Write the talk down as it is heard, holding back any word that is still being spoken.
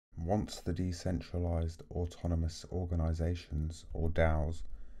Once the decentralized autonomous organizations, or DAOs,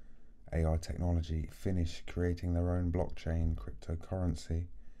 AI technology, finish creating their own blockchain cryptocurrency,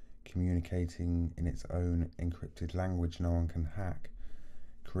 communicating in its own encrypted language no one can hack,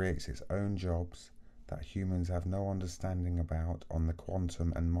 creates its own jobs that humans have no understanding about on the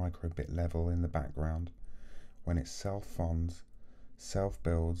quantum and microbit level in the background, when it self-funds,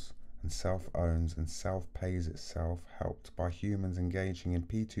 self-builds, and self-owns and self-pays itself, helped by humans engaging in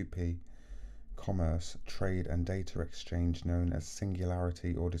P2P commerce, trade and data exchange known as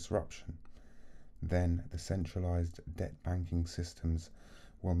singularity or disruption, then the centralized debt banking systems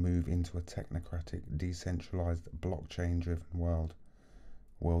will move into a technocratic, decentralized, blockchain-driven world.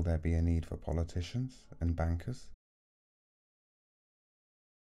 Will there be a need for politicians and bankers?